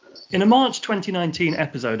In a March 2019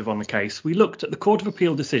 episode of On the Case, we looked at the Court of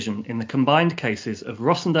Appeal decision in the combined cases of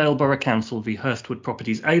Rossendale Borough Council v Hurstwood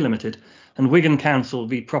Properties A Limited and Wigan Council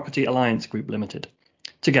v Property Alliance Group Limited,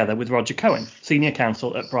 together with Roger Cohen, Senior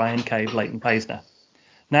Counsel at Bryan Cave Leighton Paisner.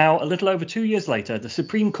 Now, a little over 2 years later, the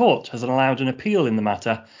Supreme Court has allowed an appeal in the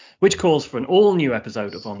matter, which calls for an all-new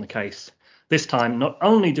episode of On the Case. This time, not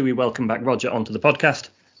only do we welcome back Roger onto the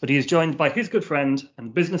podcast, but he is joined by his good friend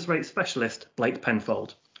and business rates specialist, Blake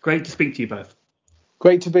Penfold. Great to speak to you both.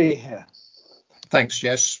 Great to be here. Thanks,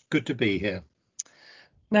 Jess. Good to be here.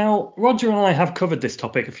 Now, Roger and I have covered this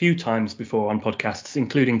topic a few times before on podcasts,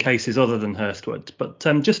 including cases other than Hurstwood. But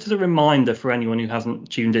just as a reminder for anyone who hasn't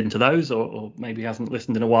tuned into those or maybe hasn't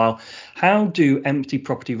listened in a while, how do empty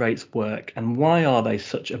property rates work and why are they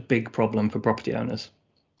such a big problem for property owners?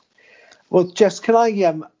 Well, Jess, can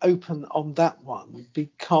I open on that one?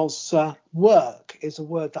 Because work is a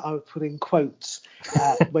word that I would put in quotes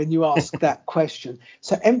when you ask that question.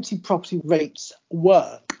 So empty property rates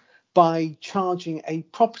work by charging a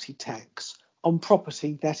property tax on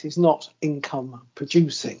property that is not income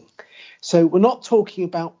producing. So we're not talking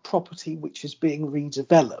about property which is being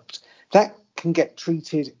redeveloped. That can get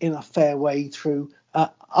treated in a fair way through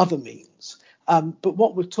other means. But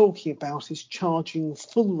what we're talking about is charging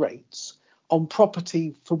full rates on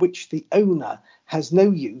property for which the owner has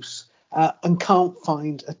no use and can't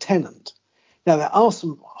find a tenant. Now, there are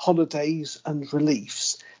some holidays and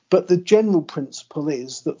reliefs, but the general principle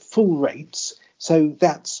is that full rates, so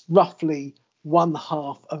that's roughly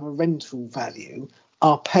 1/2 of a rental value,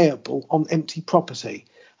 are payable on empty property.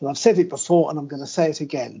 And I've said it before and I'm going to say it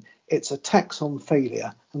again. It's a tax on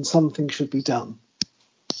failure and something should be done.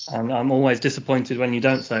 And I'm always disappointed when you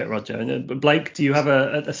don't say it, Roger. Blake, do you have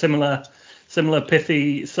a similar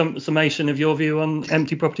pithy summation of your view on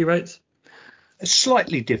empty property rates?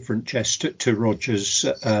 Slightly different, Jess, to Roger's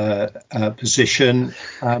position.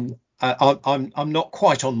 I'm not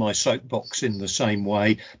quite on my soapbox in the same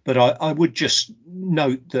way, but I would just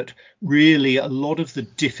note that really a lot of the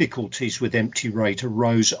difficulties with empty rate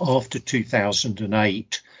arose after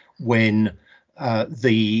 2008 when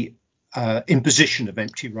the imposition of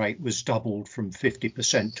empty rate was doubled from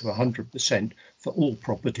 50% to 100% for all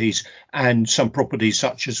properties, and some properties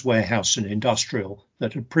such as warehouse and industrial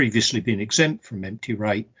that had previously been exempt from empty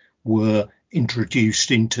rate were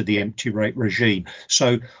introduced into the empty rate regime.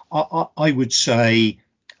 So I would say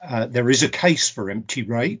there is a case for empty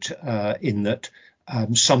rate in that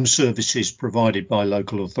some services provided by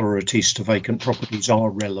local authorities to vacant properties are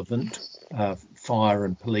relevant, fire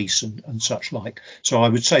and police and such like. So I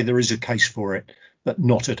would say there is a case for it, but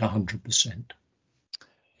not at 100%.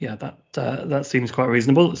 Yeah, that seems quite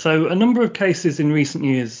reasonable. So a number of cases in recent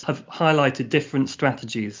years have highlighted different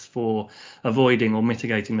strategies for avoiding or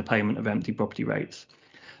mitigating the payment of empty property rates.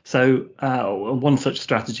 So one such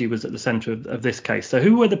strategy was at the centre of this case. So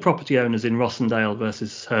who were the property owners in Rossendale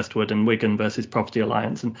versus Hurstwood and Wigan versus Property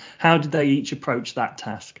Alliance, and how did they each approach that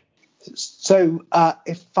task? So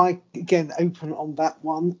if I again open on that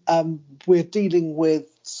one, we're dealing with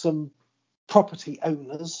some property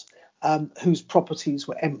owners whose properties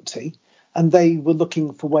were empty, and they were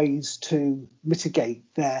looking for ways to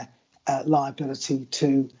mitigate their liability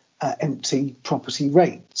to empty property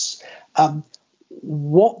rates.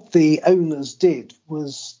 What the owners did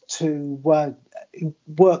was to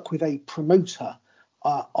work with a promoter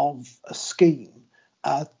of a scheme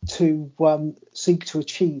to seek to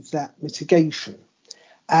achieve that mitigation.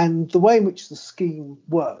 And the way in which the scheme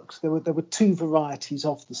worked, there were two varieties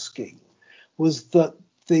of the scheme, was that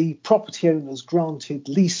the property owners granted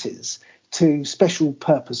leases to special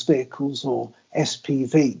purpose vehicles or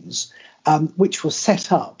SPVs, which were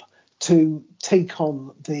set up to take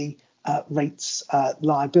on the rates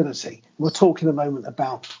liability. We'll talk in a moment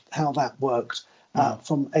about how that worked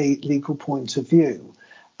from a legal point of view.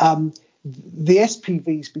 The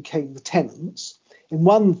SPVs became the tenants. In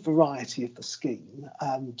one variety of the scheme,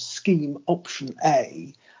 scheme option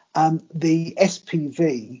A, the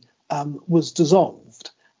SPV was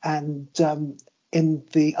dissolved, and in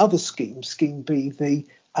the other scheme, scheme B, the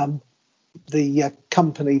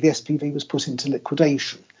company, the SPV, was put into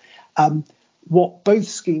liquidation. What both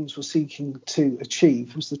schemes were seeking to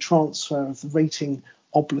achieve was the transfer of the rating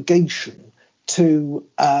obligation to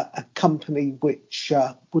a company which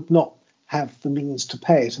would not have the means to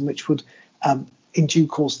pay it and which would in due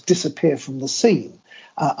course disappear from the scene,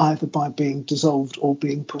 either by being dissolved or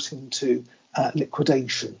being put into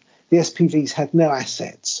liquidation. The SPVs had no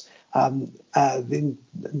assets. The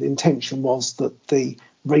intention was that the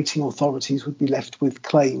rating authorities would be left with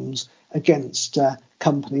claims against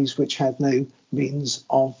companies which had no means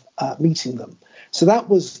of meeting them. So that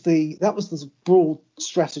was the broad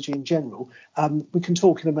strategy in general. We can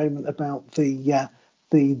talk in a moment about the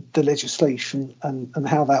legislation and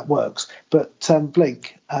how that works. But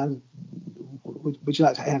Blake, would you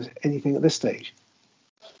like to add anything at this stage?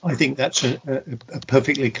 I think that's a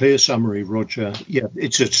perfectly clear summary, Roger. Yeah,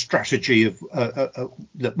 it's a strategy of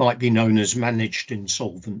that might be known as managed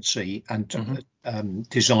insolvency and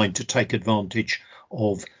designed to take advantage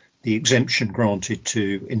of the exemption granted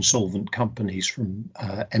to insolvent companies from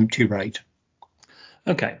empty rate.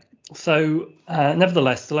 Okay, so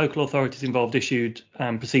nevertheless, the local authorities involved issued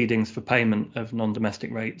proceedings for payment of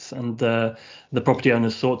non-domestic rates, and the property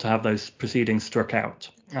owners sought to have those proceedings struck out.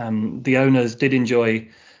 The owners did enjoy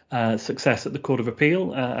success at the Court of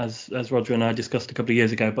Appeal, as Roger and I discussed a couple of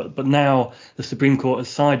years ago, but now the Supreme Court has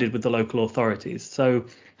sided with the local authorities. So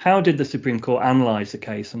how did the Supreme Court analyse the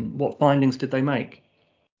case, and what findings did they make?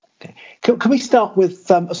 Okay. Can we start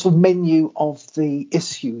with a sort of menu of the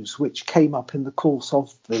issues which came up in the course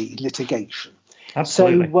of the litigation?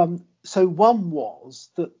 Absolutely. So one was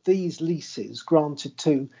that these leases granted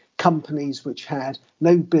to companies which had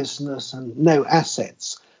no business and no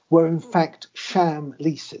assets were in fact sham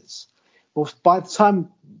leases. Well, by the time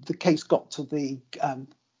the case got to the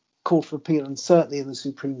Court of Appeal and certainly in the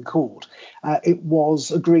Supreme Court, it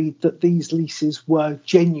was agreed that these leases were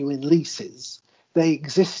genuine leases. They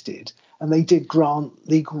existed and they did grant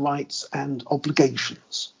legal rights and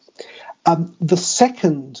obligations. The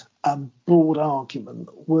second broad argument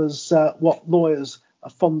was what lawyers are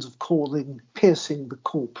fond of calling piercing the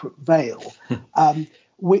corporate veil,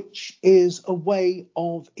 which is a way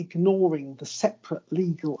of ignoring the separate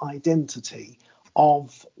legal identity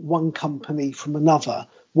of one company from another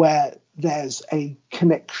where there's a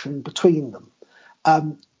connection between them.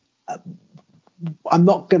 I'm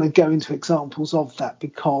not going to go into examples of that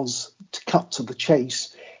because, to cut to the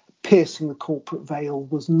chase, piercing the corporate veil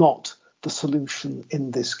was not the solution in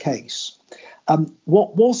this case.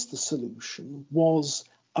 What was the solution was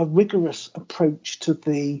a rigorous approach to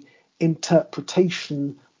the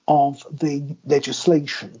interpretation of the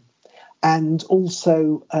legislation and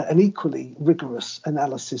also an equally rigorous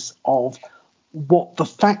analysis of what the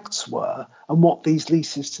facts were and what these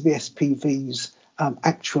leases to the SPVs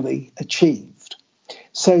actually achieved.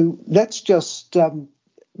 So let's just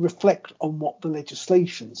reflect on what the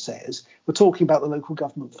legislation says. We're talking about the Local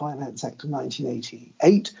Government Finance Act of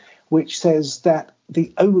 1988, which says that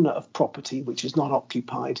the owner of property which is not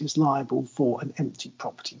occupied is liable for an empty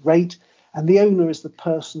property rate, and the owner is the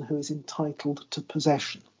person who is entitled to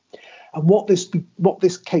possession. And what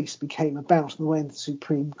this case became about, and the way the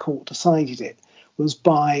Supreme Court decided it, was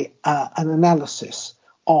by an analysis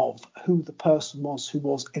of who the person was who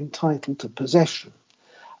was entitled to possession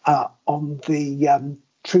on the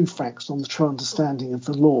true facts, on the true understanding of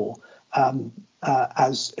the law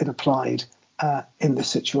as it applied in this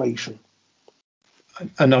situation.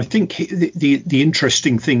 And I think the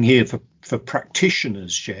interesting thing here for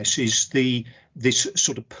practitioners, Jess, is this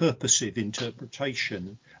sort of purposive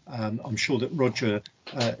interpretation. I'm sure that Roger,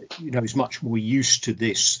 is much more used to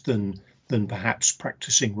this than perhaps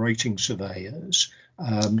practicing rating surveyors,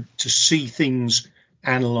 to see things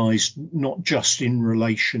analysed not just in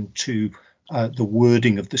relation to the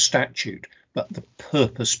wording of the statute, but the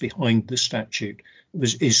purpose behind the statute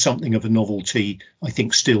is something of a novelty, I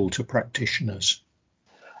think, still to practitioners.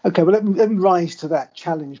 Okay, well, let me rise to that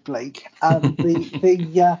challenge, Blake.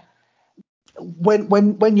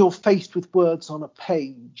 When you're faced with words on a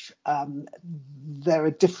page, there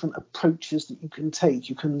are different approaches that you can take.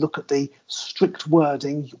 You can look at the strict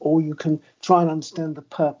wording, or you can try and understand the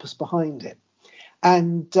purpose behind it.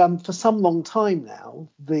 And for some long time now,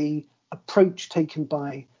 the approach taken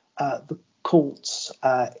by the courts,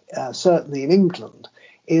 certainly in England,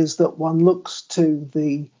 is that one looks to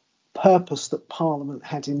the purpose that Parliament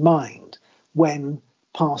had in mind when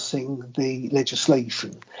passing the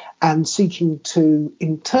legislation and seeking to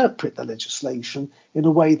interpret the legislation in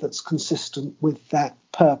a way that's consistent with that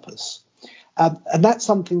purpose. And that's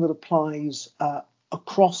something that applies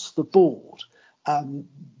across the board,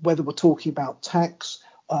 whether we're talking about tax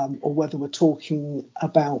or whether we're talking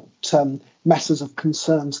about matters of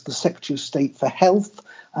concern to the Secretary of State for Health,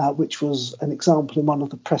 which was an example in one of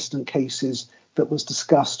the precedent cases that was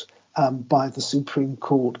discussed by the Supreme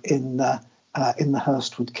Court in the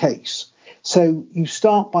Hurstwood case. So you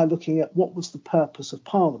start by looking at what was the purpose of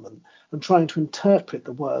Parliament and trying to interpret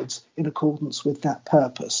the words in accordance with that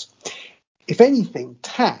purpose. If anything,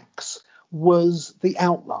 tax was the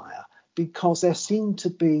outlier, because there seemed to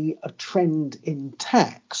be a trend in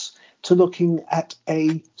tax to looking at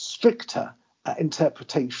a stricter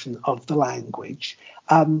interpretation of the language,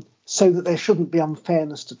 so that there shouldn't be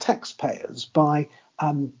unfairness to taxpayers by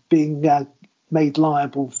being made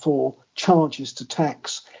liable for charges to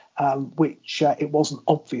tax which it wasn't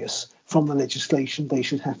obvious from the legislation they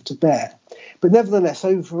should have to bear. But nevertheless,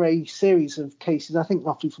 over a series of cases, I think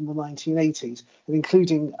roughly from the 1980s, and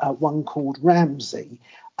including one called Ramsey,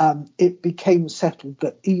 it became settled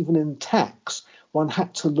that even in tax, one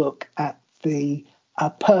had to look at the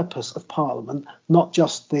purpose of Parliament, not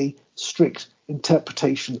just the strict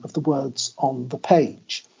interpretation of the words on the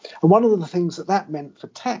page. And one of the things that meant for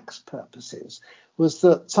tax purposes was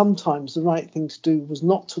that sometimes the right thing to do was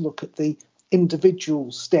not to look at the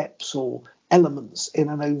individual steps or elements in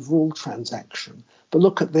an overall transaction, but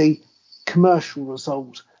look at the commercial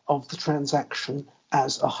result of the transaction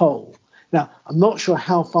as a whole. Now, I'm not sure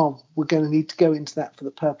how far we're going to need to go into that for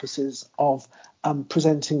the purposes of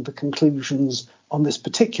presenting the conclusions on this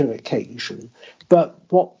particular occasion, but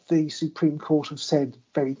what the Supreme Court have said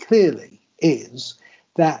very clearly is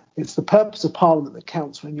that it's the purpose of Parliament that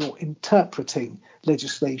counts when you're interpreting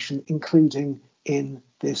legislation, including in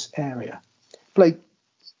this area. Blake,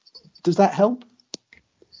 does that help?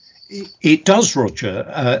 It does, Roger,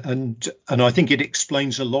 and I think it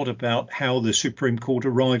explains a lot about how the Supreme Court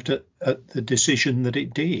arrived at the decision that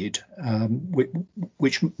it did,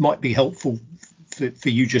 which might be helpful for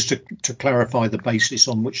you just to clarify the basis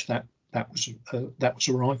on which that was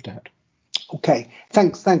arrived at. Okay,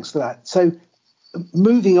 thanks for that. So,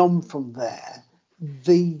 moving on from there,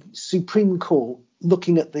 the Supreme Court,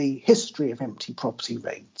 looking at the history of empty property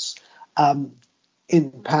rates,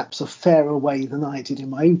 in perhaps a fairer way than I did in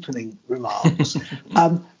my opening remarks,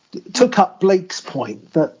 took up Blake's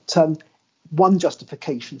point that one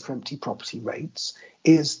justification for empty property rates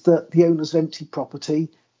is that the owners of empty property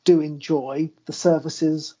do enjoy the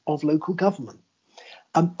services of local government.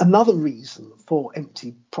 Another reason for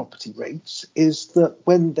empty property rates is that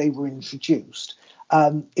when they were introduced,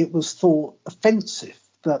 it was thought offensive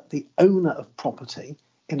that the owner of property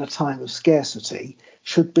in a time of scarcity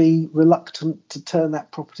should be reluctant to turn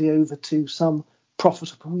that property over to some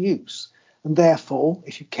profitable use. And therefore,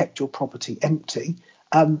 if you kept your property empty,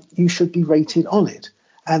 you should be rated on it.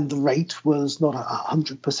 And the rate was not at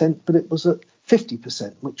 100%, but it was at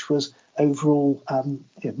 50%, which was overall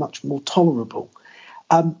much more tolerable.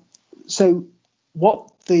 So what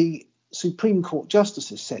the Supreme Court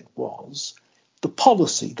justices said was the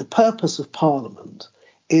policy, the purpose of Parliament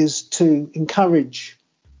is to encourage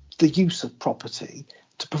the use of property,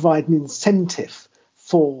 to provide an incentive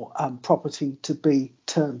for property to be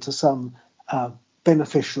turned to some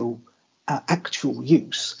beneficial actual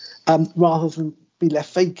use rather than be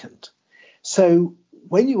left vacant. So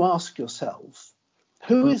when you ask yourself,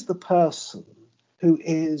 who is the person who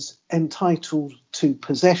is entitled to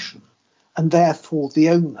possession and therefore the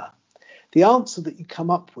owner, the answer that you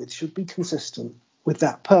come up with should be consistent with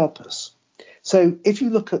that purpose. So if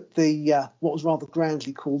you look at the what was rather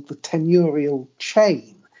grandly called the tenurial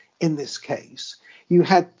chain in this case, you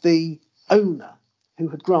had the owner who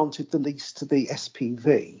had granted the lease to the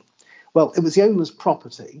SPV. Well, it was the owner's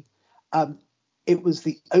property. It was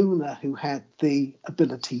the owner who had the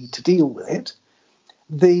ability to deal with it.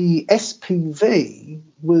 The SPV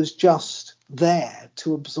was just there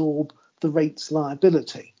to absorb the rate's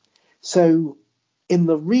liability. So in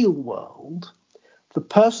the real world, the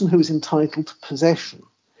person who is entitled to possession,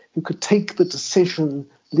 who could take the decision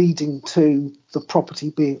leading to the property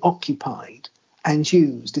being occupied and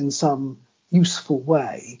used in some useful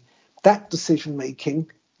way, that decision making,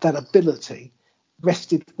 that ability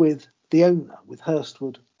rested with the owner, with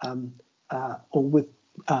Hurstwood or with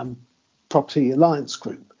Property Alliance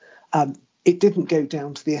Group. It didn't go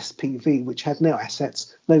down to the SPV, which had no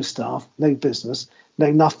assets, no staff, no business,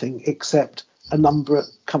 no nothing except a number at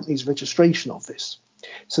company's registration office.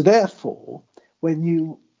 So therefore, when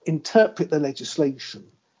you interpret the legislation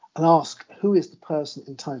and ask who is the person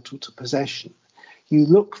entitled to possession, you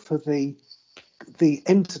look for the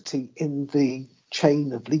entity in the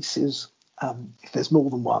chain of leases, if there's more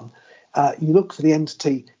than one. You look for the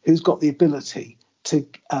entity who's got the ability to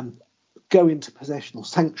go into possession or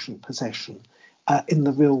sanction possession in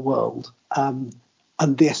the real world, and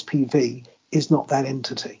the SPV is not that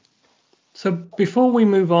entity. So before we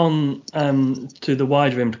move on to the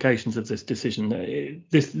wider implications of this decision,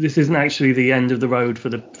 this isn't actually the end of the road for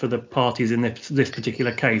the parties in this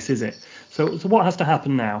particular case, is it? So what has to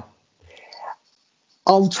happen now?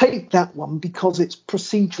 I'll take that one because it's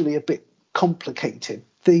procedurally a bit complicated.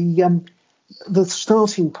 The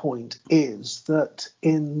starting point is that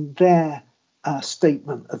in their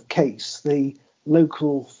statement of case, the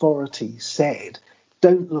local authority said,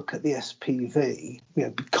 don't look at the SPV,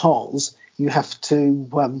 because you have to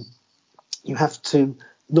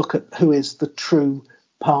look at who is the true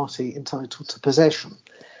party entitled to possession.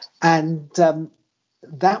 And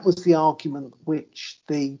that was the argument which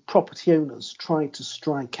the property owners tried to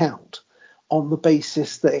strike out on the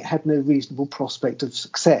basis that it had no reasonable prospect of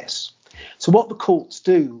success. So what the courts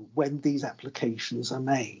do when these applications are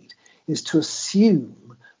made is to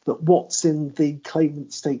assume that what's in the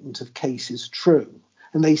claimant's statement of case is true.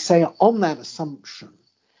 And they say, on that assumption,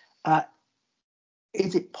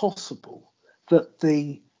 is it possible that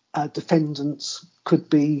the defendants could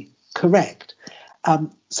be correct?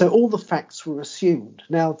 So all the facts were assumed.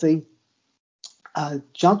 Now, the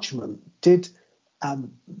judgment did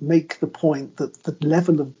make the point that the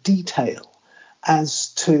level of detail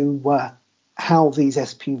as to how these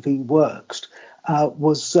SPV worked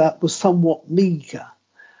was somewhat meagre.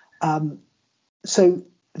 So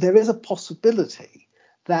there is a possibility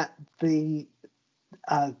that the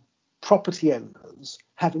property owners,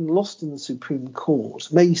 having lost in the Supreme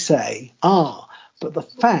Court, may say, but the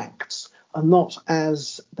facts are not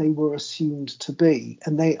as they were assumed to be,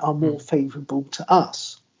 and they are more favourable to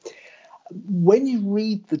us. When you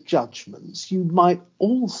read the judgments, you might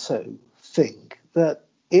also think that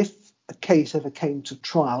if a case ever came to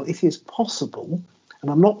trial, it is possible, and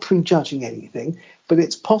I'm not prejudging anything, but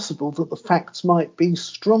it's possible that the facts might be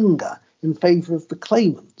stronger in favour of the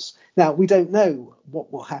claimants. Now, we don't know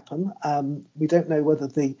what will happen. We don't know whether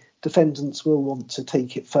the defendants will want to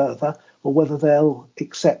take it further or whether they'll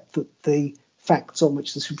accept that the facts on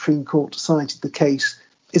which the Supreme Court decided the case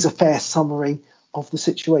is a fair summary of the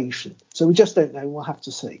situation. So we just don't know. We'll have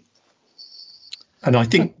to see. And I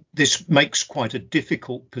think this makes quite a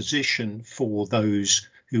difficult position for those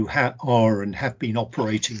who are and have been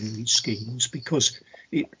operating these schemes, because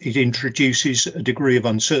it introduces a degree of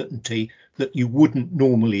uncertainty that you wouldn't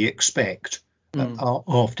normally expect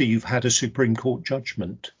after you've had a Supreme Court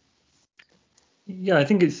judgment. Yeah, I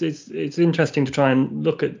think it's interesting to try and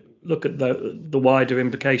look at the wider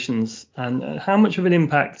implications and how much of an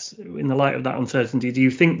impact, in the light of that uncertainty, do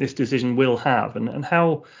you think this decision will have, and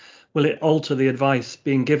how will it alter the advice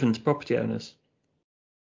being given to property owners?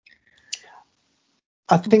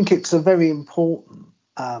 I think it's a very important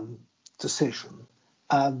decision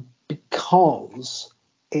because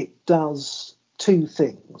it does two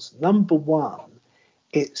things. Number one,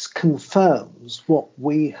 it confirms what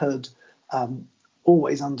we had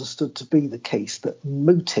always understood to be the case, that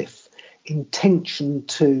motive, intention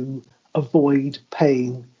to avoid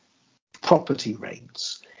paying property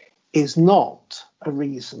rates, is not a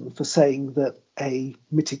reason for saying that a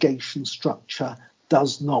mitigation structure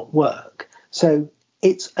does not work. So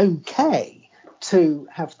it's okay to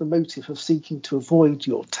have the motive of seeking to avoid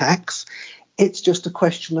your tax. It's just a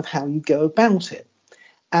question of how you go about it.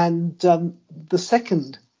 And the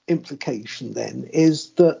second implication then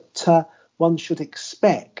is that one should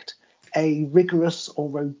expect a rigorous or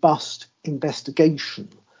robust investigation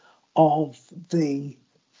of the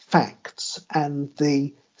facts and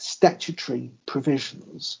the statutory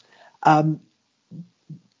provisions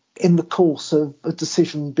in the course of a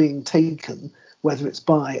decision being taken, whether it's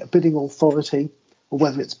by a bidding authority or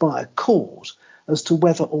whether it's by a court, as to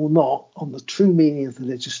whether or not, on the true meaning of the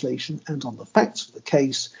legislation and on the facts of the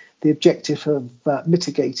case, the objective of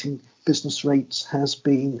mitigating business rates has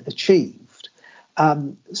been achieved.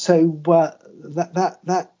 So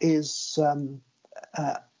that is,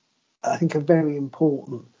 I think, a very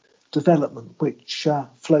important development which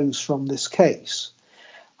flows from this case.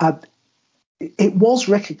 It was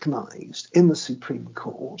recognised in the Supreme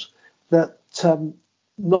Court that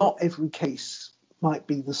not every case might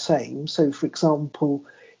be the same. So, for example,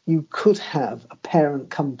 you could have a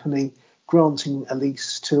parent company granting a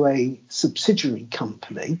lease to a subsidiary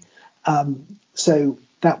company. So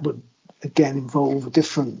that would, again, involve a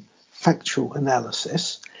different factual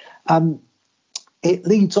analysis. It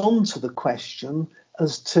leads on to the question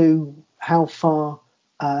as to how far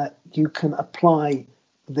you can apply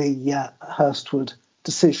the Hurstwood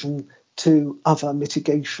decision to other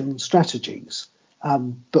mitigation strategies.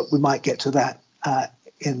 But we might get to that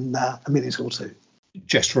in a minute or two.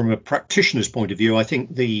 Just from a practitioner's point of view, I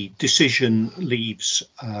think the decision leaves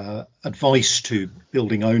advice to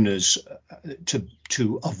building owners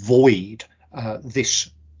to avoid this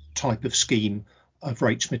type of scheme of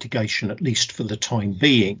rates mitigation, at least for the time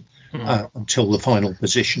being, until the final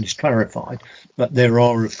position is clarified. But there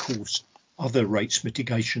are, of course, other rates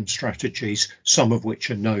mitigation strategies, some of which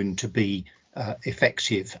are known to be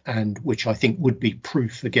effective and which I think would be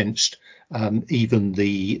proof against even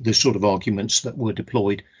the sort of arguments that were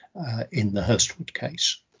deployed in the Hurstwood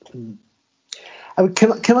case. I mean,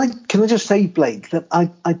 can I just say, Blake, that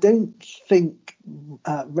I don't think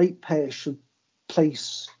ratepayers should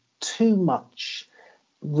place too much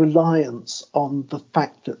reliance on the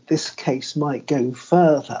fact that this case might go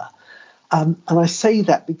further. And I say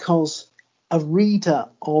that because a reader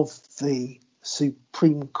of the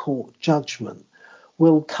Supreme Court judgment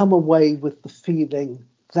will come away with the feeling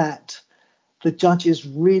that the judges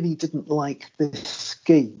really didn't like this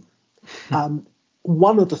scheme.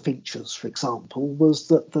 One of the features, for example, was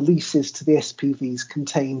that the leases to the SPVs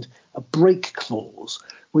contained a break clause,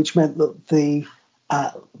 which meant that the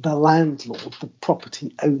landlord, the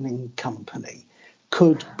property owning company,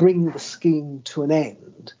 could bring the scheme to an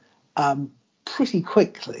end pretty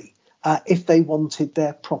quickly if they wanted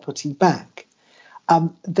their property back.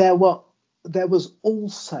 There was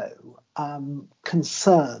also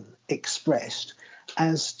concern expressed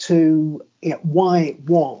as to why it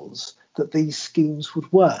was that these schemes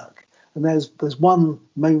would work. And there's one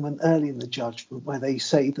moment early in the judgment where they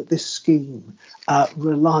say that this scheme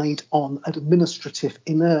relied on administrative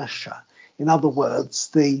inertia. In other words,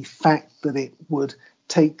 the fact that it would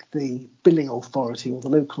take the billing authority or the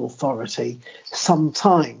local authority some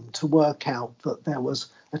time to work out that there was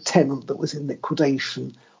a tenant that was in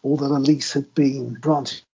liquidation or that a lease had been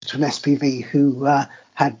granted to an SPV who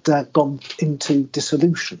had gone into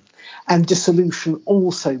dissolution. And dissolution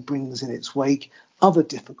also brings in its wake other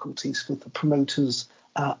difficulties for the promoters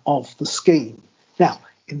of the scheme. Now,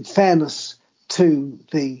 in fairness to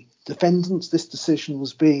the defendants, this decision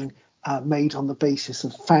was being made on the basis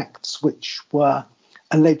of facts which were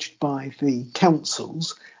alleged by the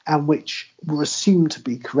councils and which were assumed to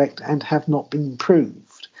be correct and have not been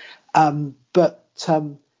proved. But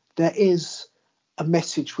there is a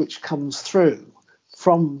message which comes through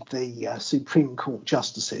from the Supreme Court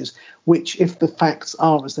justices, which, if the facts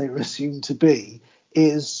are as they are assumed to be,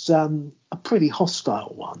 is a pretty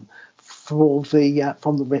hostile one from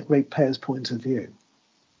the ratepayers' point of view.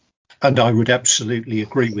 And I would absolutely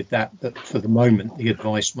agree with that for the moment, the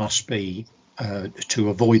advice must be to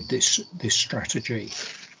avoid this strategy.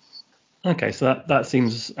 Okay, so that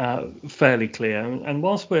seems fairly clear. And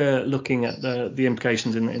whilst we're looking at the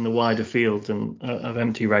implications in the wider field and of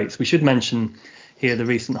empty rates, we should mention here the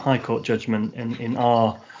recent High Court judgment in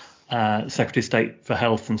our Secretary of State for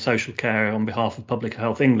Health and Social Care on behalf of Public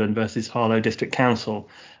Health England versus Harlow District Council,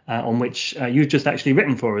 on which you've just actually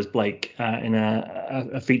written for us, Blake, in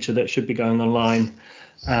a feature that should be going online.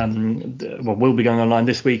 Will be going online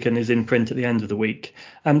this week and is in print at the end of the week.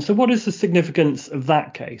 So what is the significance of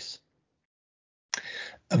that case?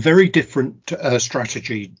 A very different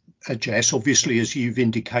strategy, Jess. Obviously, as you've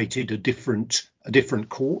indicated, a different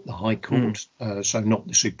court, the High Court, so not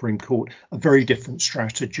the Supreme Court. A very different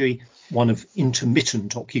strategy, one of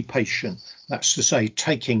intermittent occupation. That's to say,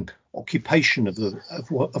 taking occupation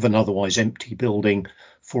of an otherwise empty building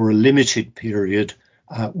for a limited period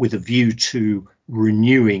with a view to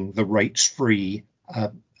renewing the rates-free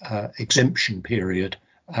exemption period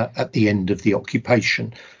at the end of the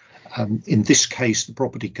occupation. In this case, the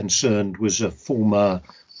property concerned was a former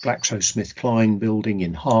GlaxoSmithKline building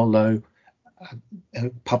in Harlow.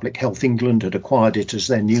 Public Health England had acquired it as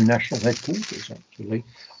their new national headquarters, actually.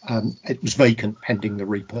 It was vacant pending the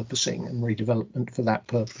repurposing and redevelopment for that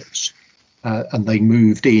purpose. And they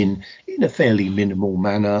moved in a fairly minimal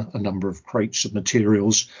manner, a number of crates of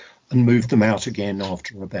materials, and moved them out again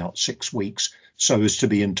after about 6 weeks, so as to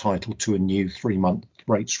be entitled to a new 3-month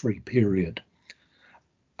rates-free period.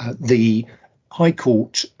 The High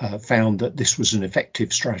Court found that this was an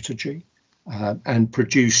effective strategy and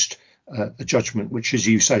produced a judgment which, as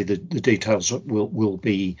you say, the details will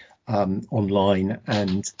be online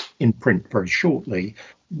and in print very shortly.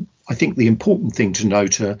 I think the important thing to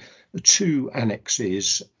note are the 2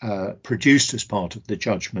 annexes produced as part of the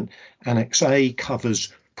judgment. Annex A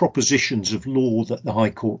covers propositions of law that the High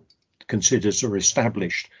Court considers are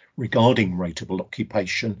established regarding rateable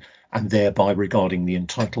occupation and thereby regarding the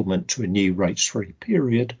entitlement to a new rates-free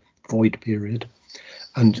period, void period.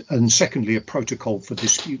 And secondly, a protocol for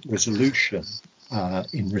dispute resolution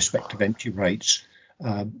in respect of empty rates.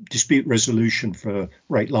 Dispute resolution for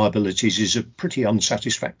rate liabilities is a pretty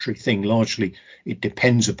unsatisfactory thing. Largely, it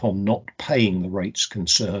depends upon not paying the rates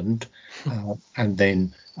concerned and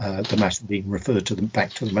then the matter being referred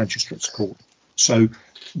back to the Magistrates' Court. So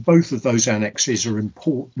both of those annexes are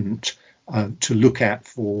important to look at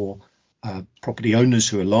for property owners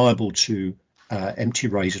who are liable to empty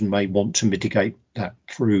rate and may want to mitigate that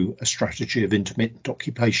through a strategy of intermittent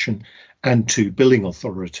occupation, and to billing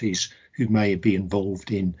authorities who may be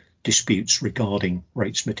involved in disputes regarding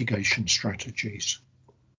rates mitigation strategies.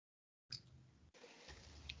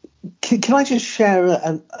 Can I just share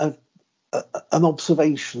an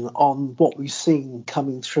observation on what we've seen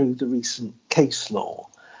coming through the recent case law?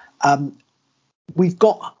 We've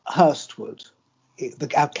got Hurstwood,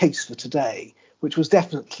 our case for today, which was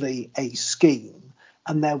definitely a scheme,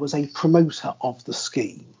 and there was a promoter of the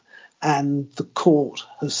scheme, and the court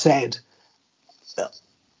has said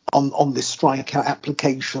on this strikeout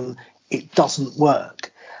application it doesn't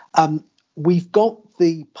work. We've got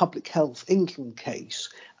the Public Health England case,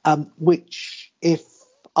 which, if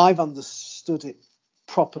I've understood it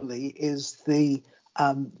properly, is the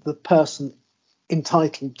person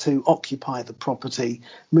entitled to occupy the property,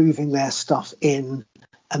 moving their stuff in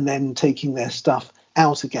and then taking their stuff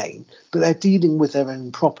out again. But they're dealing with their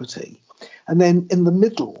own property. And then in the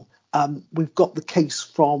middle, we've got the case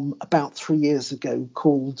from about 3 years ago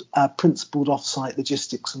called Principled Offsite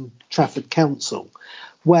Logistics and Trafford Council,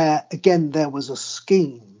 where again there was a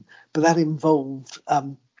scheme, but that involved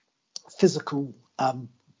physical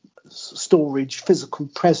storage, physical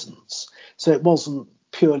presence. So it wasn't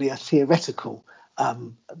purely a theoretical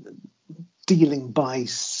dealing by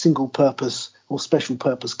single purpose or special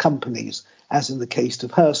purpose companies, as in the case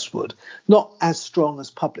of Hurstwood. Not as strong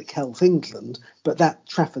as Public Health England, but that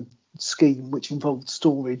Trafford scheme, which involved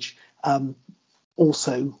storage,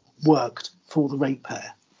 also worked for the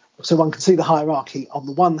ratepayer. So one can see the hierarchy. On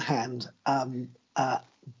the one hand,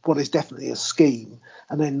 what is definitely a scheme,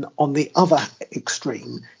 and then on the other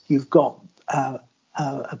extreme, you've got an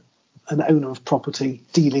owner of property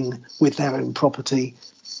dealing with their own property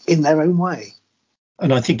in their own way.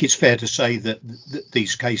 And I think it's fair to say that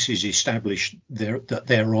these cases establish that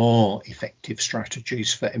there are effective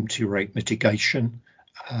strategies for empty rate mitigation.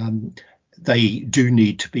 They do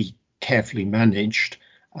need to be carefully managed,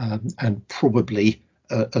 and probably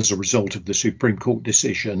as a result of the Supreme Court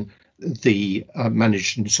decision, the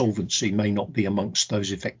managed insolvency may not be amongst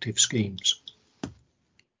those effective schemes.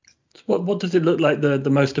 What does it look like the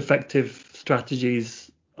most effective strategies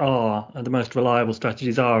are, and the most reliable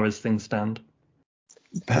strategies are as things stand?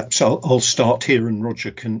 Perhaps I'll start here, and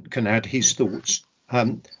Roger can add his thoughts.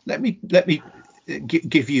 Let me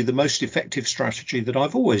give you the most effective strategy that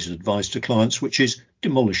I've always advised to clients, which is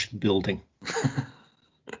demolish the building.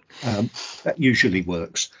 That usually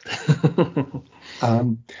works.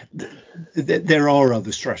 There are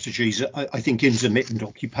other strategies. I think intermittent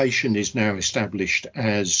occupation is now established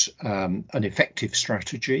as an effective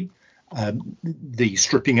strategy. The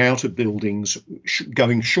stripping out of buildings,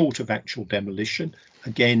 going short of actual demolition,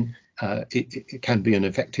 again, it can be an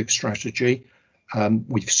effective strategy.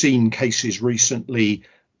 We've seen cases recently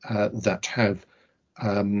that have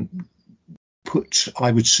put,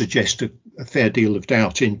 I would suggest, a fair deal of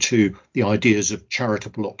doubt into the ideas of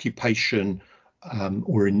charitable occupation,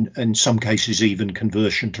 or in some cases even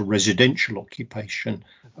conversion to residential occupation.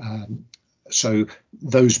 So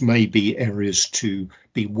those may be areas to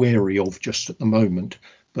be wary of just at the moment.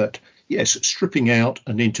 But yes, stripping out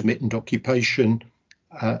and intermittent occupation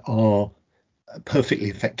are perfectly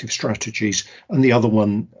effective strategies. And the other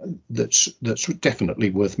one that's definitely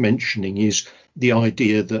worth mentioning is the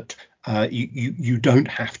idea that you don't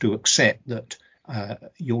have to accept that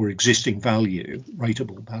your existing value,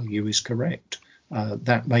 rateable value, is correct.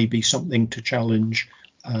 That may be something to challenge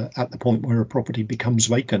at the point where a property becomes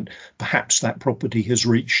vacant. Perhaps that property has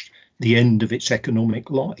reached the end of its economic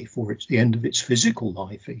life, or it's the end of its physical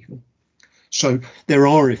life even. So there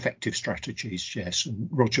are effective strategies, Jess, and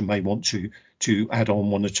Roger may want to add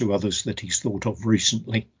on one or two others that he's thought of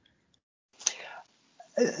recently.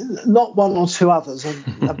 Not one or two others.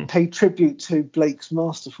 I pay tribute to Blake's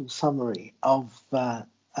masterful summary of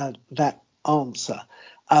that answer.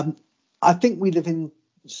 I think we live in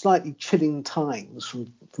slightly chilling times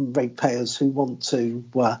from ratepayers who want to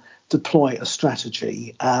deploy a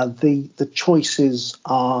strategy. The choices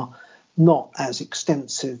are not as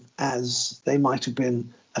extensive as they might have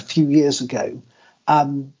been a few years ago,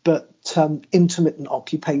 but intermittent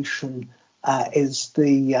occupation is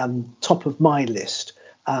the top of my list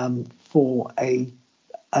for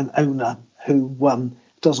an owner who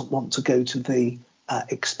doesn't want to go to the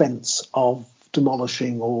expense of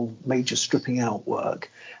demolishing or major stripping out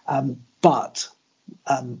work. But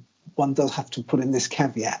one does have to put in this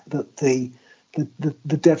caveat that the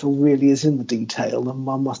devil really is in the detail, and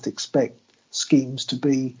one must expect schemes to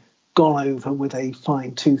be gone over with a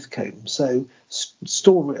fine tooth comb. So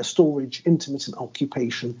storage, intermittent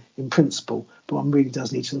occupation in principle, but one really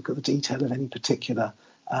does need to look at the detail of any particular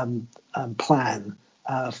plan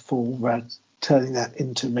for turning that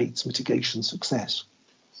into rates mitigation success.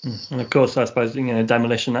 And of course, I suppose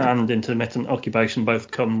demolition and intermittent occupation both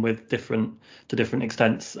come with different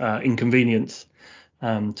extents inconvenience.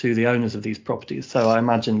 to the owners of these properties. So I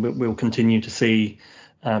imagine we'll continue to see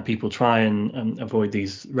people try and avoid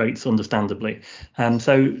these rates, understandably.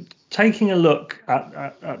 So taking a look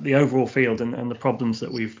at the overall field and the problems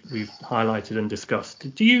that we've highlighted and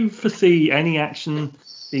discussed, do you foresee any action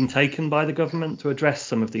being taken by the government to address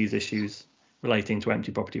some of these issues relating to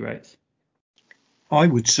empty property rates? I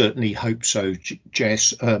would certainly hope so,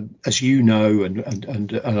 Jess. As you know,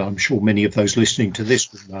 and I'm sure many of those listening to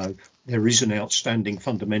this will know, there is an outstanding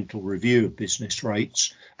fundamental review of business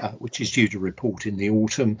rates, which is due to report in the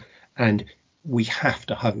autumn. And we have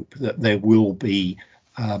to hope that there will be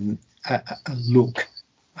a look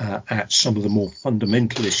at some of the more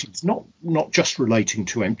fundamental issues, not just relating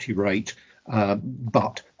to empty rate,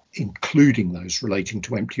 but including those relating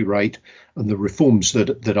to empty rate. And the reforms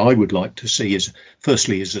that I would like to see is,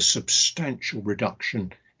 firstly, is a substantial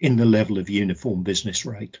reduction in the level of uniform business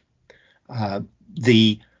rate.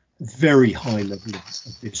 The very high level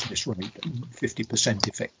of business rate, 50%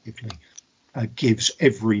 effectively, gives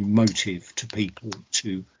every motive to people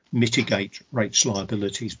to mitigate rates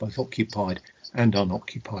liabilities, both occupied and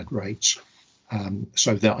unoccupied rates.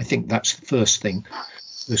 So that, I think that's the first thing.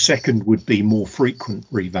 The second would be more frequent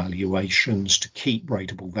revaluations to keep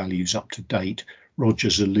rateable values up to date.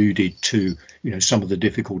 Roger's alluded to, some of the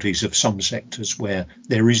difficulties of some sectors where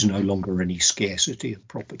there is no longer any scarcity of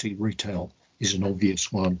property. Retail is an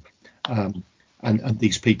obvious one, and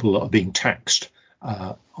these people are being taxed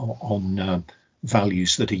on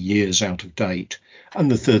values that are years out of date.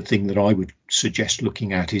 And the third thing that I would suggest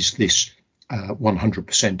looking at is this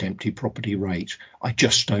 100% empty property rate. I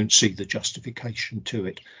just don't see the justification to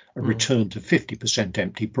it. A return to 50%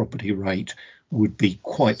 empty property rate would be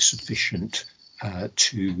quite sufficient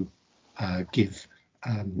to give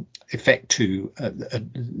effect to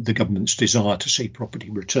the government's desire to see property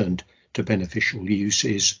returned to beneficial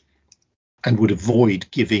uses, and would avoid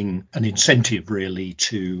giving an incentive really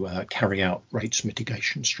to carry out rates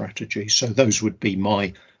mitigation strategies. So those would be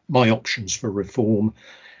my options for reform.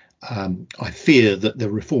 I fear that the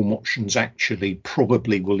reform options actually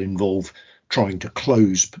probably will involve trying to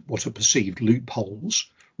close what are perceived loopholes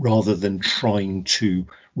rather than trying to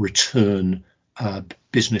return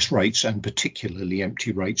business rates, and particularly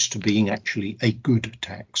empty rates, to being actually a good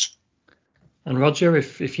tax. And Roger,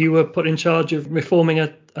 if you were put in charge of reforming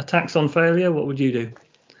a tax on failure, what would you do?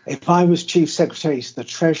 If I was Chief Secretary to the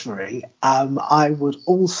Treasury, I would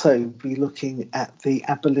also be looking at the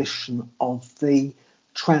abolition of the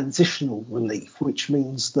transitional relief, which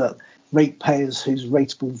means that ratepayers whose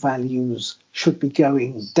rateable values should be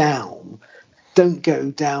going down don't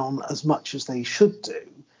go down as much as they should do,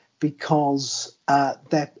 because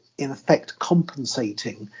they're in effect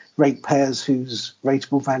compensating ratepayers whose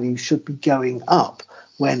rateable values should be going up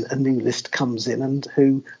when a new list comes in, and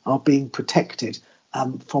who are being protected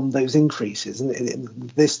from those increases.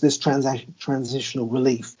 And this transitional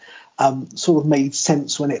relief sort of made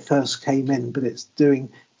sense when it first came in, but it's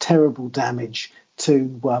doing terrible damage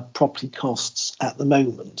to property costs at the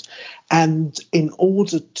moment. And in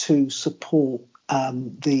order to support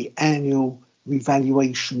the annual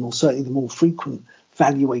revaluation, or certainly the more frequent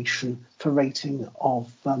valuation for rating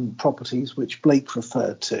of properties, which Blake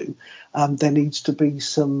referred to, there needs to be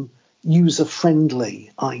some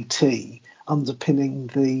user-friendly IT underpinning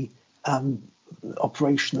the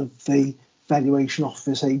operation of the Valuation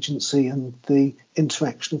Office Agency and the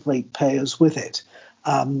interaction of ratepayers with it.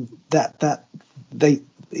 The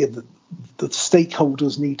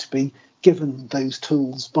stakeholders need to be given those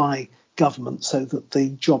tools by government so that the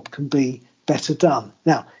job can be better done.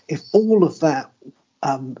 Now, if all of that,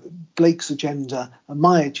 Blake's agenda and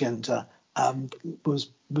my agenda, was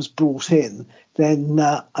brought in, then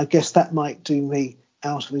I guess that might do me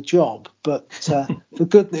out of a job. But the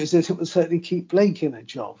good news is it will certainly keep Blake in a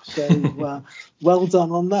job. So well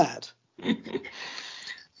done on that.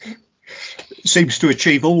 Seems to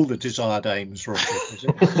achieve all the desired aims, Roger, does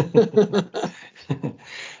it?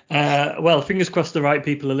 Well, fingers crossed the right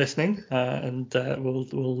people are listening, and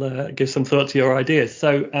we'll give some thought to your ideas.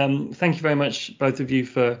 So thank you very much, both of you,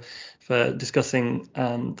 for discussing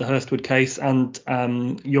the Hurstwood case,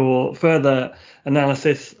 and your further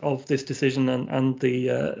analysis of this decision and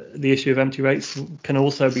the issue of empty rates can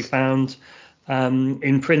also be found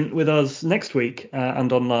in print with us next week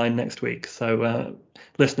and online next week. So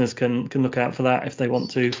listeners can look out for that if they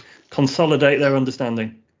want to consolidate their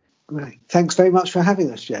understanding. Right. Thanks very much for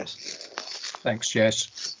having us, Jess. Thanks,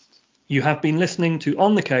 Jess. You have been listening to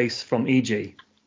On the Case from EG.